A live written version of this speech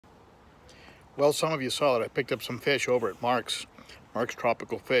Well, some of you saw that I picked up some fish over at Mark's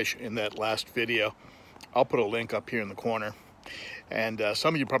Tropical Fish in that last video. I'll put a link up here in the corner. And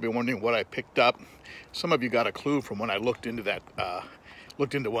some of you probably wondering what I picked up. Some of you got a clue from when I looked into that,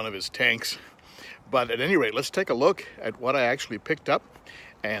 looked into one of his tanks. But at any rate, let's take a look at what I actually picked up.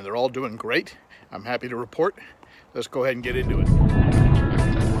 And they're all doing great. I'm happy to report. Let's go ahead and get into it.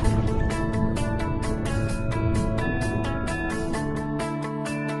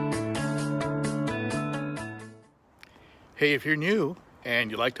 Hey, if you're new and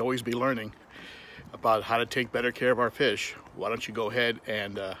you like to always be learning about how to take better care of our fish, why don't you go ahead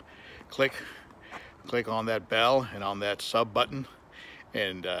and click on that bell and on that sub button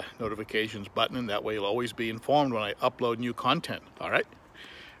and notifications button, and that way you'll always be informed when I upload new content. All right?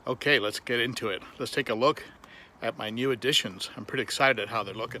 Okay, let's get into it. Let's take a look at my new additions. I'm pretty excited at how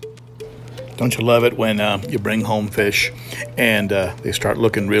they're looking. Don't you love it when you bring home fish and they start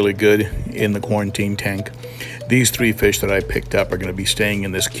looking really good in the quarantine tank? These three fish that I picked up are going to be staying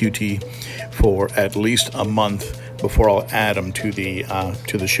in this QT for at least a month before I'll add them to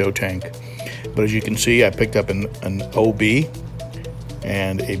the show tank. But as you can see, I picked up an OB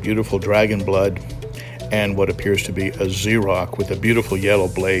and a beautiful dragon blood and what appears to be a Xerox with a beautiful yellow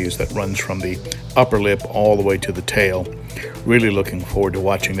blaze that runs from the upper lip all the way to the tail. Really looking forward to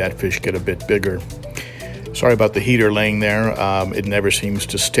watching that fish get a bit bigger. Sorry about the heater laying there. It never seems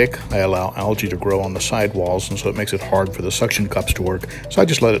to stick. I allow algae to grow on the sidewalls, and so it makes it hard for the suction cups to work. So I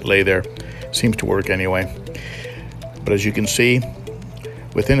just let it lay there. Seems to work anyway. But as you can see,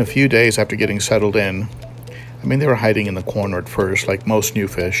 within a few days after getting settled in, I mean, they were hiding in the corner at first, like most new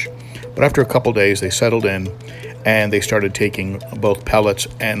fish. But after a couple days, they settled in, and they started taking both pellets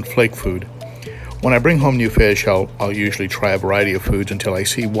and flake food. When I bring home new fish, I'll usually try a variety of foods until I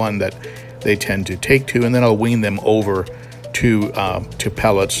see one that they tend to take to, and then I'll wean them over to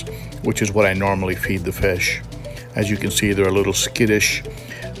pellets, which is what I normally feed the fish. As you can see, they're a little skittish.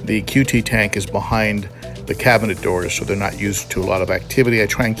 The QT tank is behind the cabinet doors, so they're not used to a lot of activity. I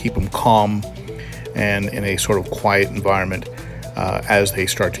try and keep them calm and in a sort of quiet environment as they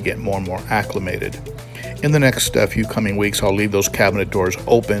start to get more and more acclimated. In the next few coming weeks, I'll leave those cabinet doors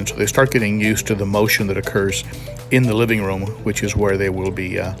open so they start getting used to the motion that occurs in the living room, which is where they will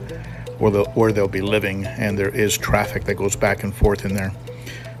be where they'll be living, and there is traffic that goes back and forth in there.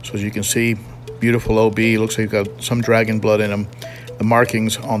 So as you can see, beautiful OB. Looks like you've got some dragon blood in them. The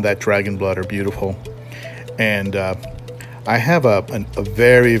markings on that dragon blood are beautiful. And I have a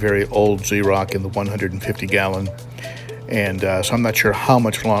very, very old Xerox in the 150 gallon. And so I'm not sure how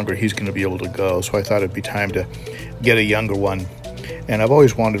much longer he's going to be able to go. So I thought it'd be time to get a younger one. And I've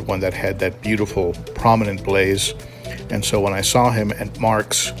always wanted one that had that beautiful prominent blaze. And so when I saw him at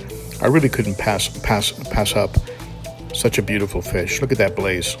Mark's, I really couldn't pass up such a beautiful fish. Look at that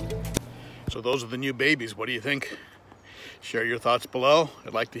blaze. So those are the new babies. What do you think? Share your thoughts below.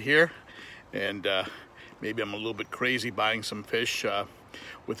 I'd like to hear. And maybe I'm a little bit crazy buying some fish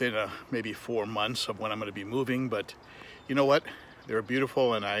within maybe 4 months of when I'm going to be moving. But you know what? They're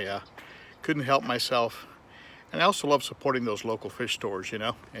beautiful, and I couldn't help myself. And I also love supporting those local fish stores, you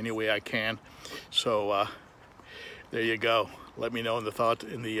know, any way I can. So there you go. Let me know in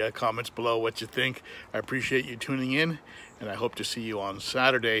the comments below what you think. I appreciate you tuning in, and I hope to see you on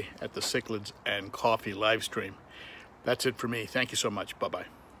Saturday at the Cichlids and Coffee live stream. That's it for me. Thank you so much. Bye-bye.